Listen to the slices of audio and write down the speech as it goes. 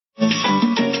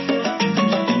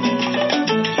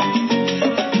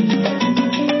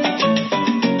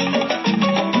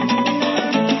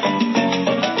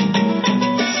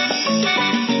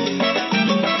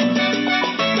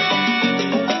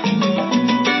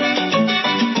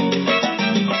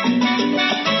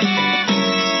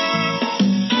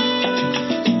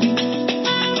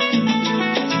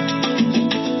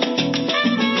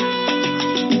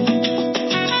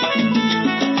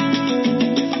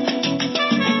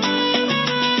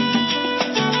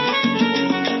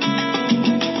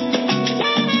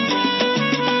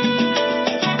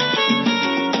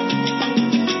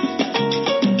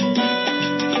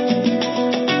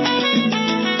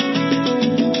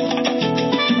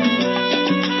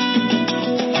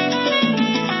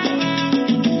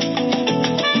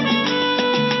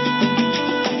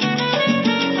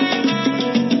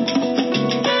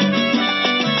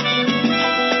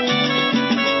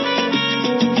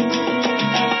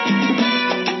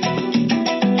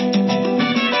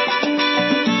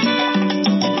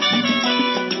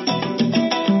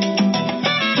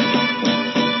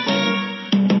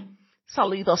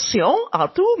Salutations à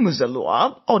tous mes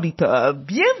auditeurs.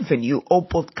 Bienvenue au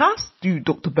podcast du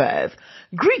Dr. Bev.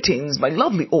 Greetings, my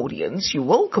lovely audience. You're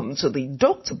welcome to the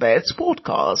Dr. Bev's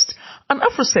podcast, an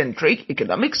Afrocentric,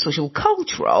 economic, social,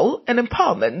 cultural, and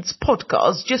empowerment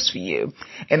podcast just for you.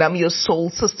 And I'm your soul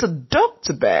sister,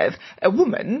 Dr. Bev, a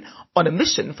woman on a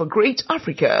mission for great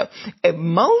Africa, a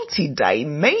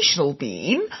multi-dimensional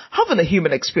being having a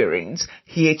human experience,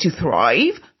 here to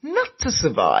thrive, not to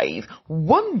survive,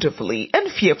 wonderfully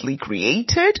and fearfully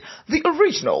created, the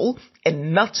original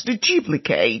and not the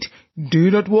duplicate. Do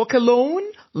not walk alone,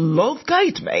 love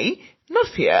guide me, not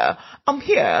fear. I'm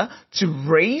here to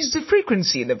raise the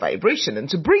frequency and the vibration and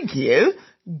to bring you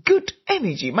good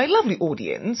energy, my lovely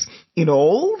audience. In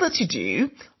all that you do,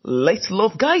 let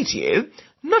love guide you,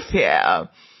 not fear.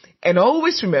 And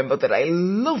always remember that I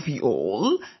love you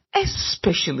all,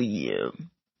 especially you.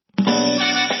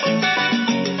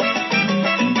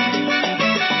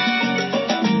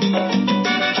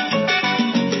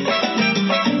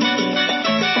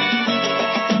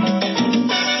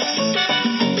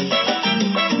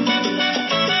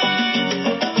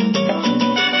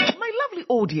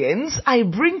 Audience, I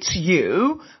bring to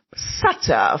you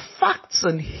satire, facts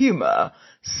and humor.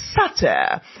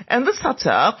 Satire, and the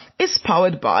satire is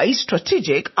powered by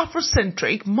Strategic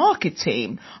Afrocentric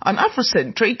Marketing, an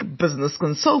Afrocentric business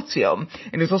consortium,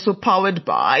 and is also powered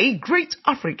by Great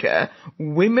Africa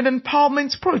Women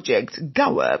Empowerment Project,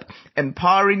 GAWEP,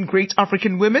 empowering great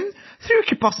African women through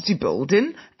capacity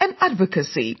building and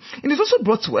advocacy. It is also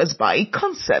brought to us by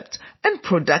Concept and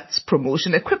Products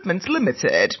Promotion Equipment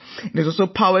Limited. It is also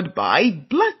powered by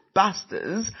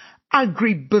Blackbusters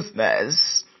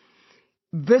Agribusiness.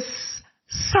 This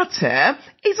satire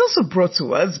is also brought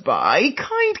to us by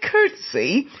kind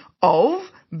courtesy of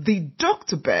the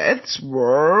Dr. Beth's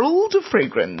World of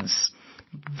Fragrance.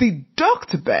 The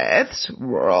Dr. Beth's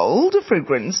World of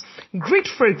Fragrance, great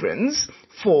fragrance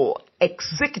for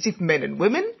executive men and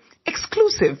women,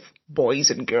 exclusive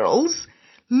boys and girls,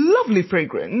 lovely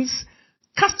fragrance,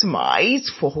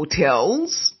 customized for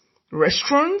hotels,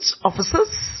 restaurants,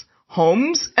 offices,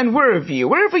 homes, and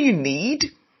wherever you need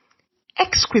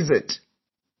exquisite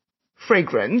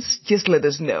fragrance, just let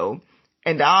us know.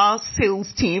 And our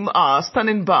sales team are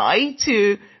standing by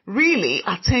to really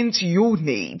attend to your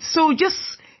needs. So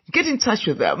just get in touch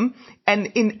with them. And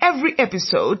in every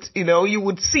episode, you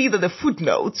would see that the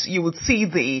footnotes, you would see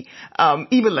the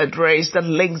email address that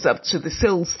links up to the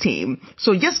sales team.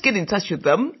 So just get in touch with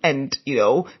them and,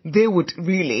 they would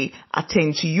really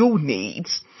attend to your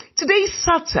needs. Today's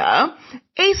satire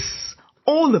is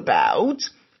all about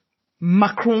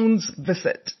Macron's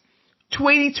visit,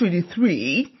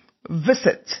 2023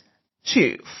 visit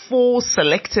to 4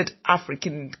 selected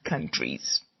African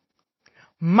countries.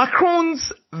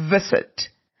 Macron's visit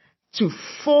to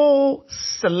 4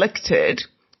 selected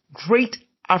great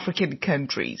African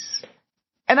countries.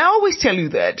 And I always tell you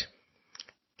that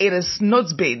it has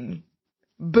not been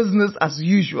business as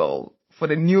usual for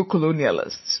the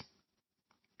neo-colonialists.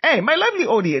 Hey, my lovely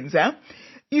audience,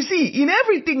 you see, in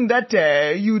everything that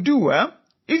you do,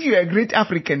 if you're a great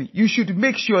African, you should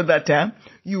make sure that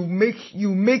you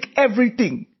make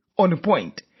everything on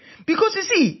point. Because you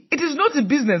see, it is not a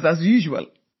business as usual.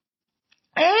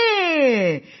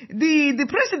 Hey, the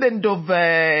president of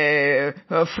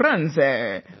France,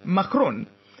 Macron,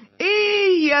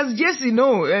 he has just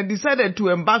decided to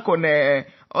embark on a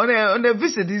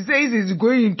visit. He says he's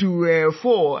going to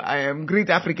 4 great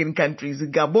African countries: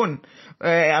 Gabon,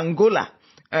 Angola,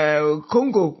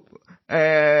 Congo,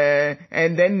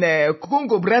 and then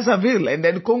Congo Brazzaville, and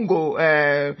then Congo,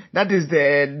 that is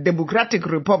the Democratic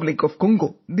Republic of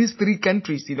Congo. These 3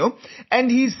 countries,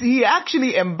 and he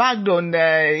actually embarked on,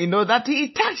 that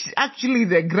he touched actually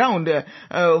the ground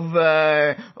of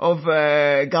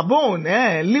Gabon,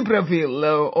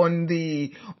 Libreville, on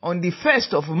the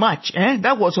 1st of March.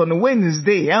 That was on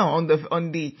Wednesday, on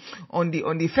the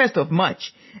 1st of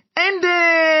March. And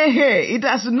it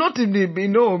has not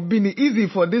been easy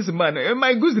for this man.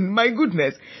 My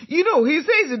goodness. He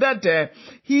says that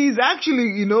he's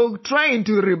actually, trying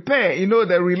to repair,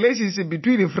 the relationship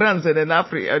between France and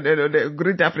the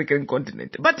great African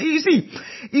continent. But you see,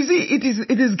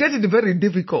 it is getting very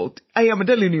difficult. I am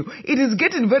telling you, it is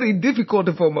getting very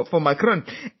difficult for Macron.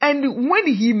 And when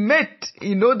he met,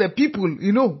 the people,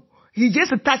 he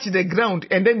just touched the ground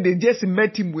and then they just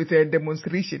met him with a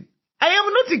demonstration. I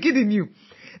am not kidding you.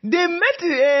 They met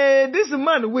this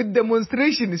man with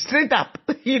demonstration straight up,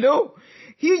 He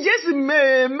just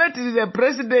met the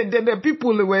president and the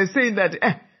people were saying that,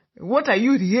 what are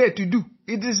you here to do?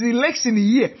 It is election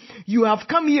year. You have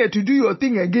come here to do your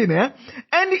thing again, eh?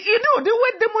 And, they were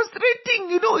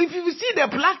demonstrating, if you see the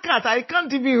placards, I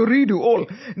can't even read all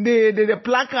the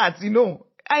placards,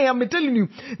 I am telling you,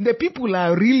 the people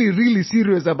are really, really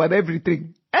serious about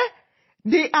everything.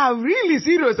 They are really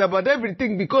serious about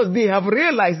everything because they have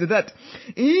realized that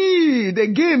the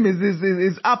game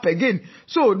is up again.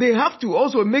 So they have to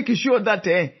also make sure that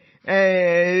they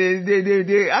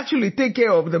actually take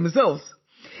care of themselves.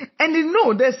 And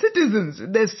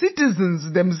the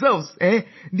citizens themselves,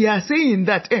 they are saying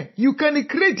that you can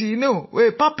create,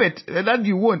 a puppet that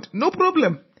you want, no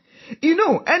problem.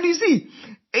 And you see,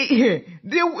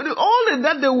 all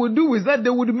that they would do is that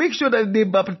they would make sure that they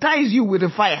baptize you with a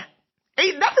fire.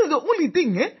 That is the only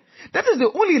thing, That is the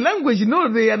only language,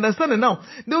 they understand it now.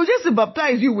 They will just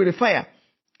baptize you with a fire.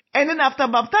 And then after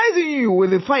baptizing you with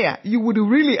the fire, you would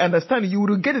really understand, you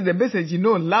would get the message,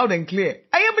 loud and clear.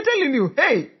 I am telling you,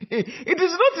 hey, it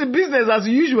is not a business as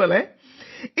usual,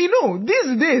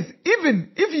 These days,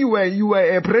 even if you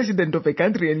were a president of a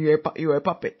country and you are a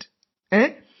puppet,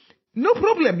 no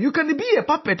problem. You can be a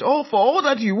puppet for all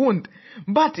that you want.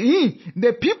 But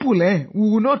the people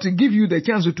will not give you the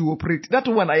chance to operate. That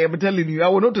one I am telling you. I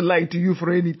will not lie to you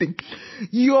for anything.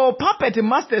 Your puppet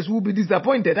masters will be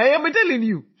disappointed. I am telling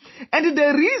you. And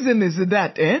the reason is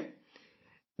that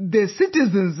the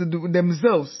citizens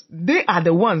themselves, they are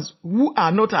the ones who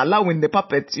are not allowing the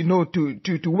puppets,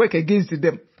 to work against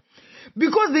them.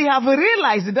 Because they have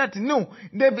realized that,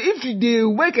 if they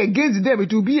work against them,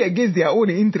 it will be against their own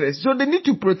interest. So they need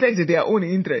to protect their own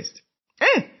interest.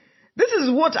 This is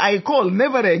what I call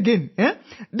never again.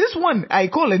 This one I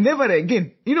call a never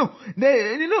again.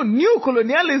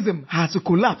 Neo-colonialism has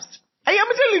collapsed. I am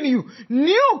telling you,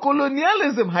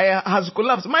 neo-colonialism has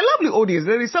collapsed. My lovely audience,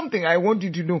 there is something I want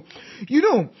you to know.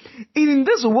 In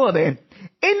this world,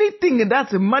 anything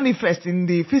that manifests in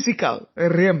the physical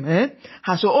realm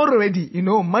has already,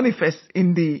 manifest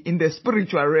in the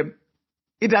spiritual realm.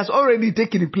 It has already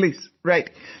taken place,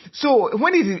 right? So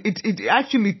when it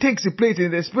actually takes place in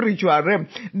the spiritual realm,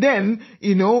 then,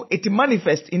 it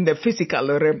manifests in the physical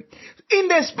realm. In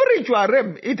the spiritual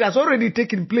realm, it has already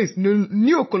taken place.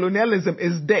 Neo-colonialism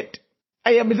is dead.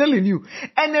 I am telling you.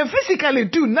 And physically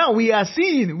too, now we are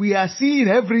seeing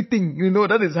everything,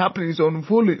 that is happening, is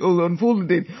unfolding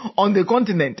on the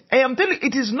continent. I am telling you,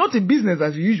 it is not a business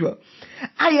as usual.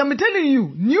 I am telling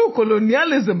you,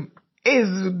 neo-colonialism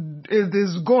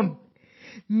is gone.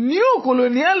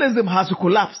 Neo-colonialism has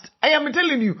collapsed. I am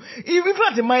telling you. In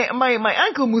fact, my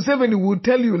uncle Museveni will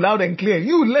tell you loud and clear.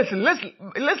 Let's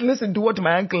listen to what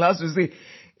my uncle has to say.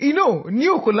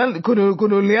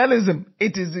 Neo-colonialism,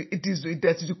 it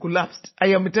has collapsed. I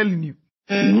am telling you.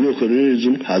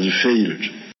 Neo-colonialism has failed.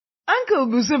 Uncle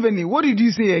Museveni, what did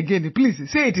you say again? Please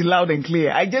say it loud and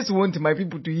clear. I just want my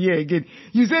people to hear again.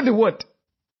 You said what?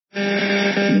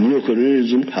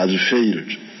 Neo-colonialism has failed.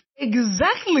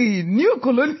 Exactly.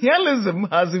 Neo-colonialism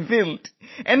has failed.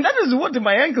 And that is what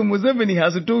my uncle Museveni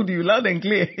has told you loud and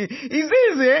clear. He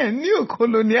says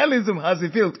neo-colonialism has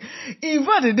failed. In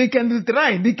fact, they can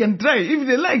try. If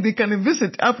they like, they can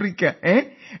visit Africa.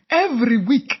 Every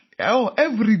week or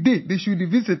every day they should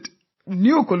visit.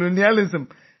 Neo-colonialism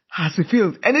has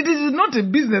failed. And it is not a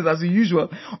business as usual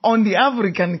on the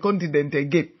African continent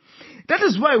again. That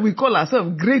is why we call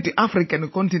ourselves Great African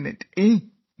Continent.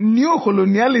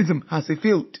 Neo-colonialism has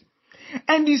failed.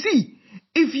 And you see,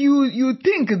 if you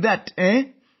think that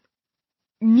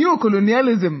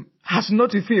neo-colonialism has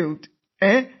not failed,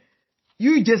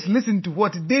 you just listen to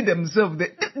what they themselves,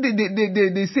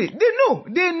 they say.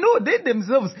 They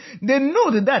themselves, they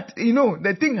know that,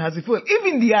 the thing has failed.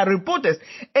 Even their reporters.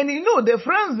 And the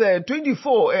France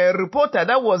 24 reporter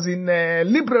that was in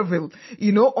Libreville,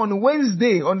 on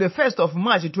Wednesday, on the 1st of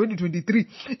March 2023,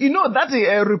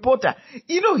 that reporter,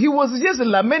 he was just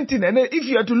lamenting. And if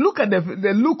you are to look at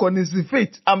the look on his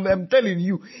face, I'm telling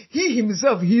you, he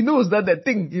himself, he knows that the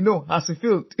thing, has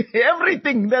failed.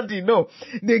 Everything that,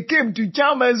 they came to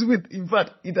charm us with, in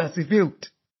fact, it has failed.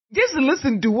 Just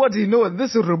listen to what,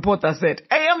 this reporter said.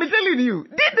 I am telling you,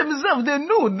 they themselves, they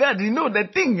know that, the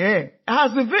thing,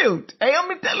 has failed. I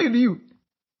am telling you.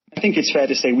 I think it's fair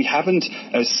to say we haven't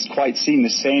quite seen the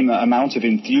same amount of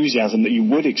enthusiasm that you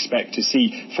would expect to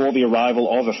see for the arrival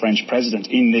of a French president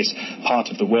in this part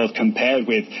of the world compared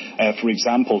with, for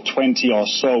example, 20 or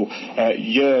so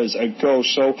years ago.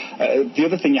 So the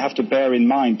other thing you have to bear in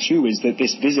mind, too, is that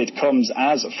this visit comes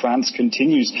as France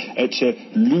continues to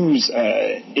lose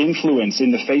influence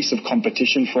in the face of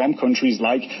competition from countries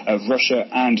like Russia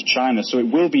and China. So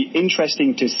it will be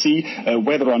interesting to see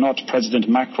whether or not President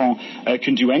Macron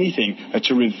can do anything anything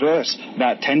to reverse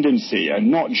that tendency,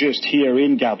 not just here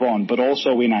in Gabon, but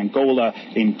also in Angola,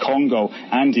 in Congo,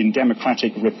 and in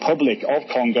Democratic Republic of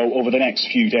Congo over the next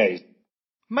few days.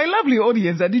 My lovely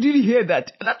audience, did you hear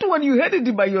that? That one, you heard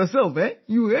it by yourself, eh?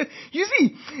 You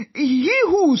see, he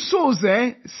who sows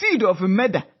seed of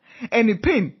murder and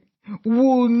pain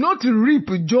will not reap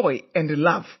joy and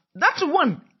love. That's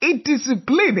one. It is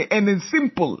plain and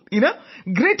simple,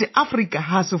 Great Africa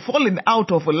has fallen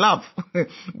out of love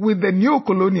with the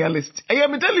neo-colonialists. I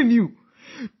am telling you.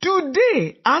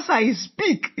 Today, as I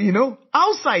speak,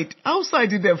 outside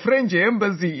the French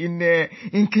embassy in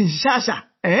Kinshasa,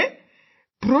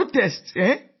 protest,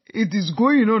 it is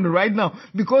going on right now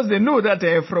because they know that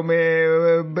from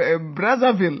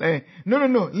Brazzaville,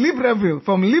 Libreville,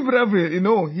 from Libreville,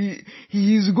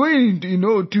 he is going,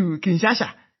 to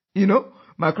Kinshasa,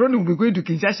 Macron will be going to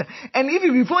Kinshasa. And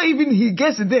even before he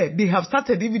gets there, they have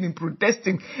started even in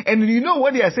protesting. And you know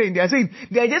what they are saying?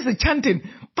 They are just chanting,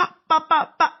 pa, pa,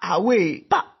 pa, pa, away,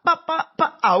 pa, pa, pa,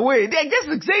 pa, away. They are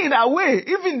just saying away.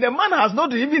 Even the man has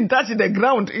not even touched the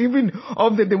ground, even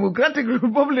of the Democratic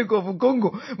Republic of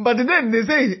Congo. But then they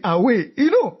say away.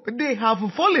 They have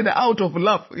fallen out of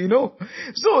love, So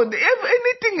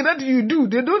anything that you do,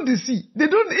 they don't see. They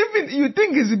don't even, you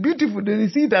think it's beautiful, they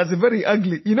see it as very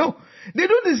ugly, They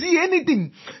don't see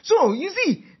anything. So, you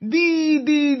see,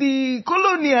 the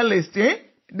colonialists,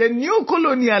 the new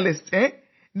colonialists,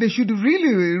 they should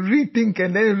really rethink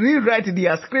and then rewrite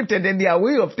their script and then their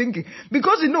way of thinking.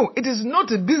 Because, it is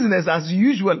not a business as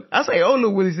usual. As I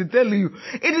always tell you,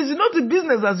 it is not a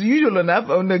business as usual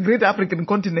on the great African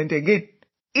continent again.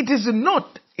 It is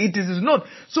not. It is not.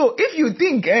 So if you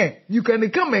think, you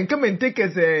can come and take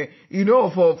us,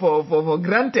 for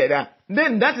granted,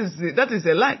 then that is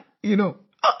a lie.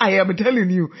 I am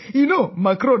telling you,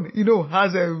 Macron,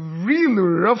 has a real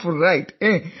rough ride.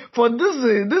 For this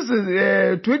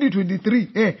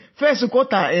 2023, first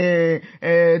quarter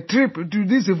trip to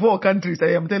these 4 countries,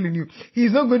 I am telling you,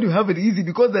 he's not going to have it easy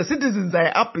because the citizens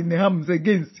are up in the arms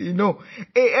against,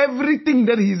 everything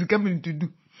that he's coming to do.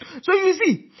 So you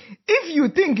see, if you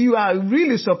think you are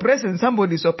really suppressing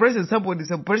somebody, it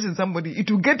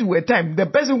will get to a time the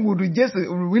person would just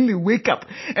really wake up.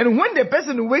 And when the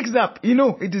person wakes up,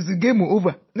 it is game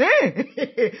over.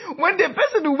 When the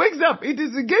person wakes up, it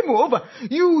is game over.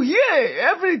 You hear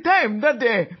every time that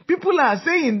people are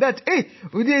saying that,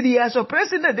 they are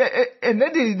suppressing it, and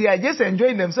then they are just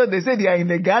enjoying themselves. They say they are in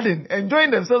the garden,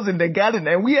 enjoying themselves in the garden,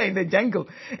 and we are in the jungle.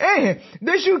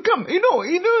 They should come.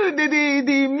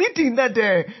 The meeting that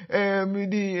the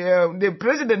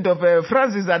president of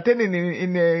France is attending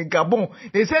in Gabon.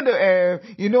 They said,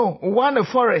 one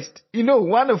forest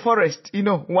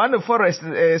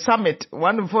summit,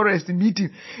 one forest meeting.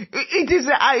 It is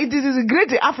a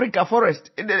great Africa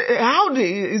forest. How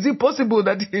is it possible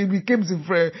that it became,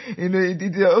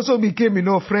 it also became,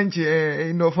 French,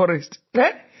 forest?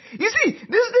 You see,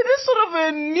 this sort of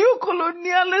a new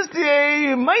colonialist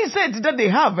mindset that they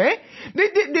have,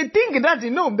 They think that,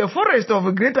 the forest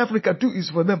of Great Africa too is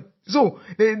for them. So,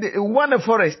 they want a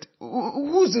forest.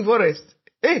 Who's the forest?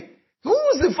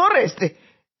 Who's the forest?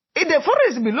 The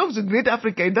forest belongs to Great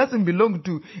Africa. It doesn't belong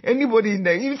to anybody in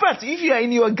there. In fact, if you are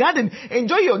in your garden,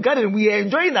 enjoy your garden. We are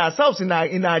enjoying ourselves in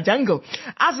our jungle.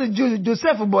 As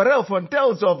Joseph Borrell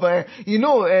Fontels of,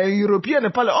 European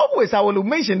Parliament, always I will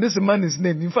mention this man's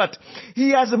name. In fact,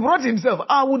 he has brought himself.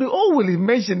 I would always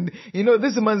mention,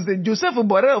 this man's name, Joseph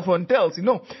Borrell Fontels.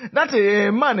 That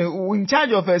man in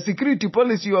charge of security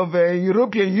policy of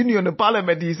European Union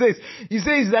Parliament. He says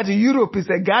that Europe is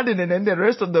a garden and then the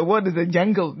rest of the world is a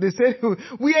jungle. They say,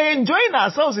 we are enjoying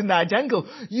ourselves in our jungle.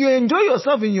 You enjoy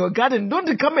yourself in your garden.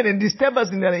 Don't come in and disturb us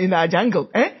in our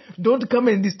jungle. Don't come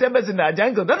and disturb us in our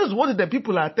jungle. That is what the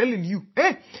people are telling you.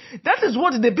 That is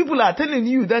what the people are telling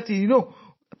you that,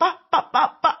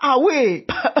 away.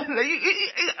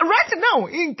 Right now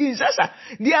in Kinshasa,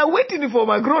 they are waiting for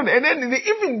Macron. And then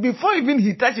even before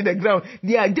he touches the ground,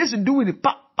 they are just doing it,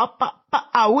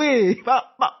 away,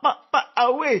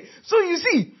 away. So you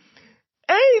see,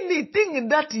 anything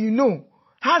that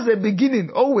has a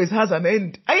beginning always has an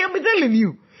end. I am telling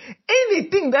you,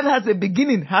 anything that has a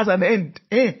beginning has an end.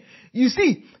 You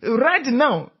see, right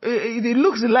now, it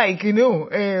looks like,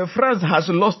 France has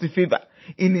lost the favor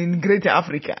in Greater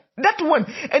Africa. That one.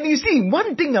 And you see,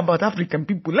 one thing about African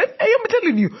people, I am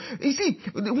telling you, see,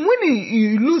 when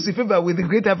you lose the favor with the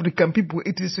Great African people,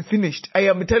 it is finished. I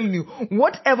am telling you,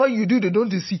 whatever you do, they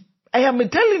don't see. I am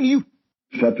telling you.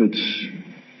 Puppets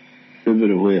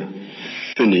everywhere.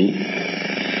 Funny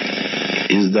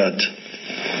is that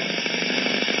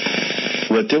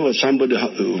whatever somebody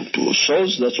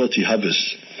sows, that's what he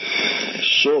harvests.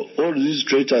 So all these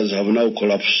traitors have now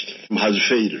collapsed, has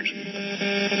failed.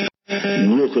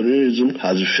 Neocolonialism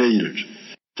has failed.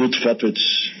 Put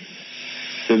puppets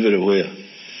everywhere.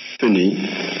 Funny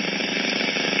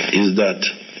is that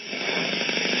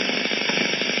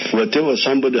whatever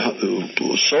somebody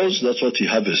sows, that's what he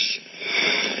harvests.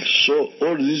 So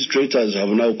all these traitors have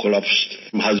now collapsed.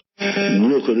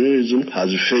 Neocolonialism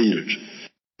has failed.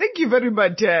 Thank you very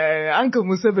much, Uncle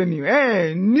Museveni.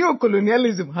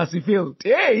 Neocolonialism has failed.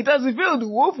 It has failed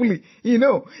woefully,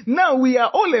 Now we are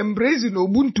all embracing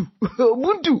Ubuntu.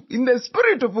 Ubuntu, in the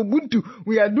spirit of Ubuntu,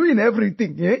 we are doing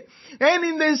everything, And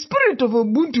in the spirit of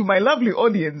Ubuntu, my lovely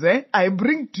audience, I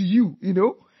bring to you,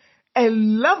 a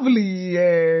lovely,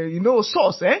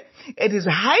 sauce, It is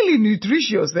highly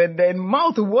nutritious and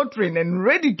mouth-watering and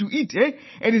ready to eat,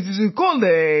 And it is called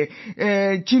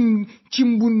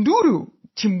chimbunduru.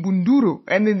 Chimbunduru,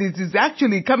 and it is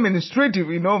actually coming straight,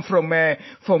 from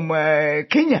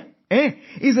Kenya.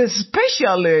 It's a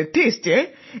special taste,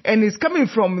 and it's coming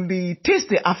from the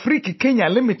Taste Afrique Kenya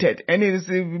Limited, and it is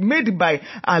made by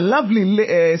a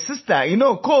lovely sister,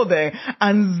 called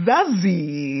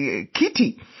Anzazi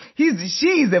Kitty. She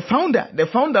is the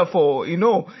founder for,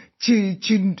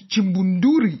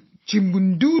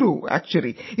 Chimbunduru,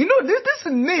 actually. This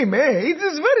name, it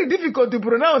is very difficult to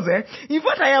pronounce, In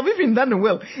fact, I have even done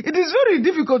well. It is very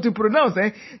difficult to pronounce,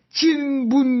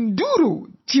 Chimbunduru.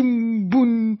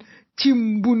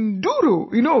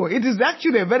 Chimbunduru, it is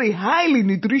actually a very highly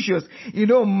nutritious,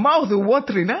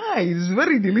 mouth-watering. It is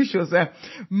very delicious.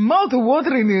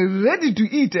 Mouth-watering, ready to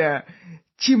eat,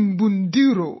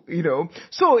 Chimbunduru,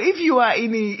 So if you are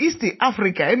in East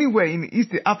Africa, anywhere in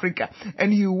East Africa,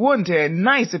 and you want a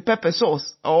nice pepper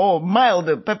sauce, or mild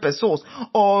pepper sauce,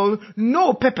 or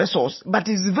no pepper sauce, but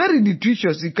it's very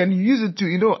nutritious, you can use it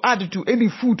to, add to any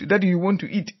food that you want to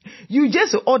eat. You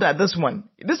just order this one.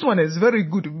 This one is very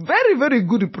good. Very, very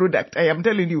good product, I am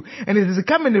telling you. And it is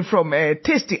coming from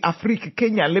Tasty Afrique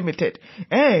Kenya Limited.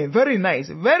 Very nice.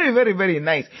 Very, very, very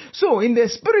nice. So in the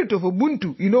spirit of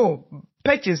Ubuntu,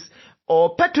 purchase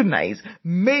or patronize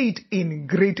made in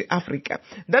Great Africa.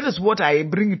 That is what I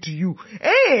bring to you.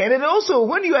 And then also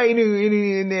when you are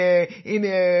in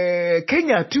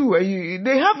Kenya too,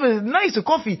 they have a nice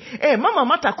coffee. Mama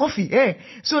Mata coffee.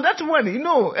 So that one,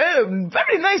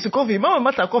 very nice coffee, Mama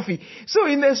Mata coffee. So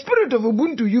in the spirit of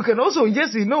Ubuntu, you can also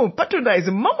just, patronize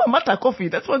Mama Mata coffee.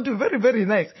 That's one too, very, very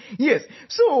nice. Yes.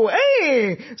 So,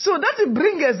 so that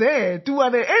brings us to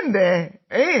an end.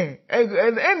 An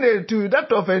end to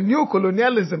that of a new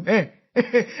colonialism, an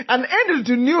end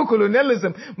to new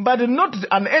colonialism, but not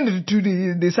an end to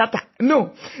the SATA.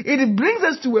 No, it brings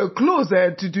us to a close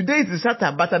to today's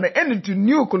SATA, but an end to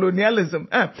new colonialism.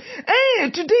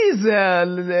 Today's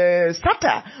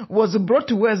SATA was brought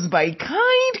to us by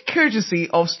kind courtesy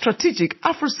of Strategic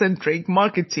Afrocentric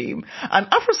Marketing and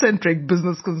Afrocentric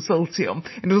Business Consortium,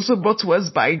 and also brought to us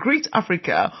by Great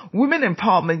Africa Women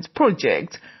Empowerment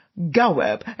Project,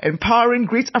 GAWEB, empowering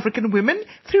great African women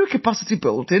through capacity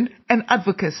building and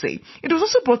advocacy. It was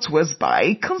also brought to us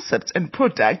by Concept and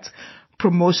Product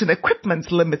Promotion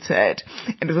Equipment Limited,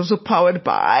 and it was also powered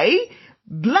by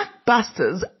Black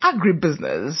Bastards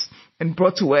Agribusiness, and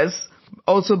brought to us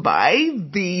also by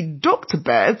the Dr.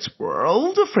 Beth's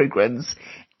World of Fragrance,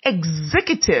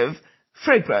 executive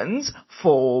fragrance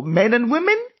for men and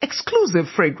women, exclusive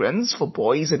fragrance for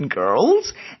boys and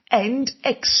girls, and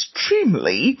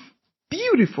extremely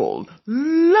beautiful,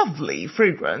 lovely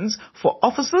fragrance for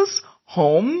offices,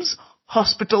 homes,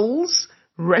 hospitals,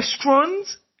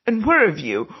 restaurants, and wherever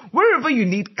you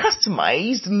need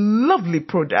customized, lovely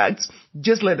products,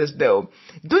 just let us know.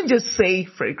 Don't just say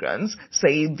fragrance,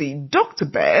 say the Dr.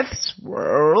 Beth's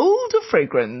World of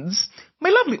Fragrance. My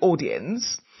lovely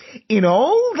audience, in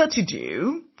all that you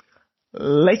do,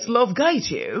 let love guide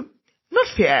you, not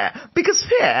fear, because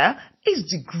fear is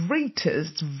the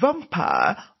greatest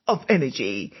vampire of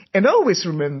energy. And always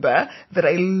remember that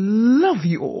I love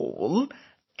you all,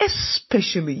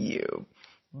 especially you.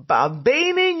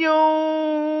 Babay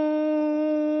ninyo!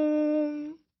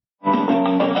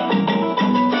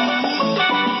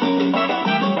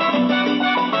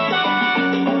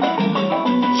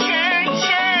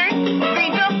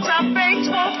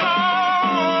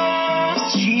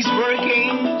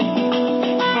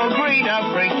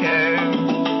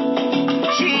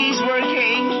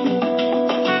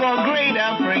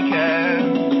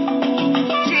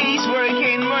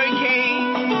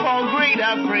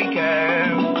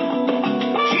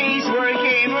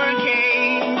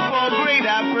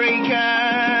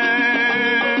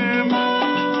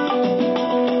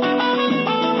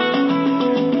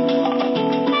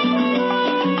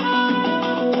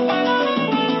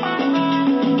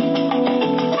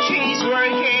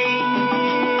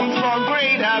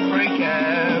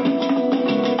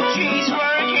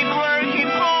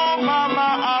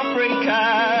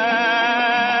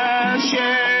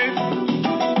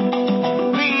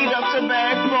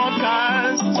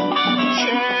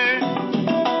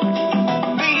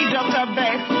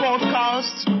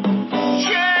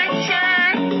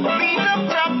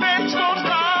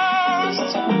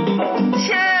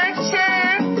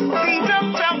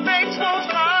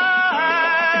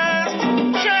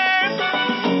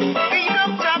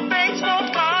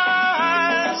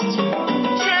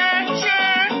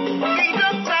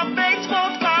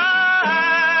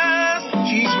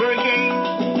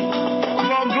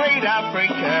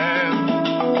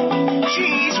 Africa.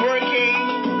 She's working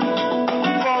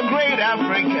for great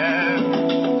Africa.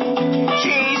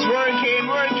 She's working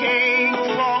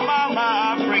for Mama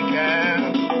Africa.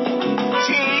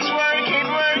 She's working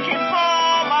for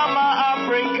Mama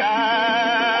Africa.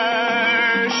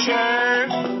 Share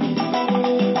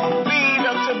the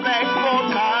Dr. Beth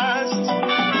podcast.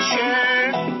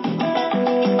 Share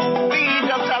the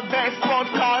Dr. Beth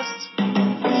podcast.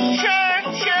 Share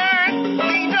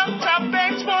the Dr.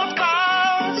 Beth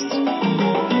podcast.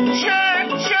 Share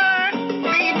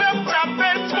the Dr.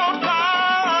 Beth podcast.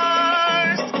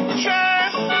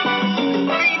 Share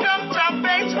the Dr.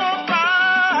 Beth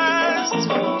podcast.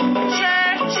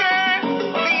 Share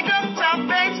the Dr.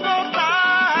 Beth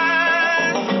podcast.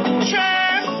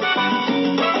 Share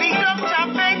the Dr.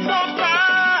 Beth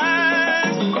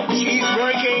podcast. She's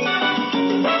working.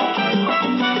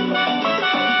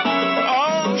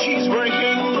 Oh, she's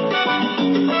working.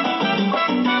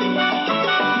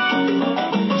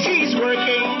 She's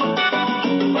working.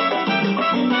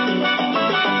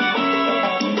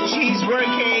 She's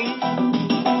working.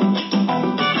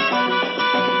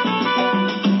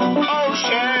 Oh,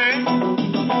 share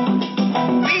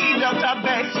the Dr.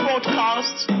 Beth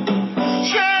podcast.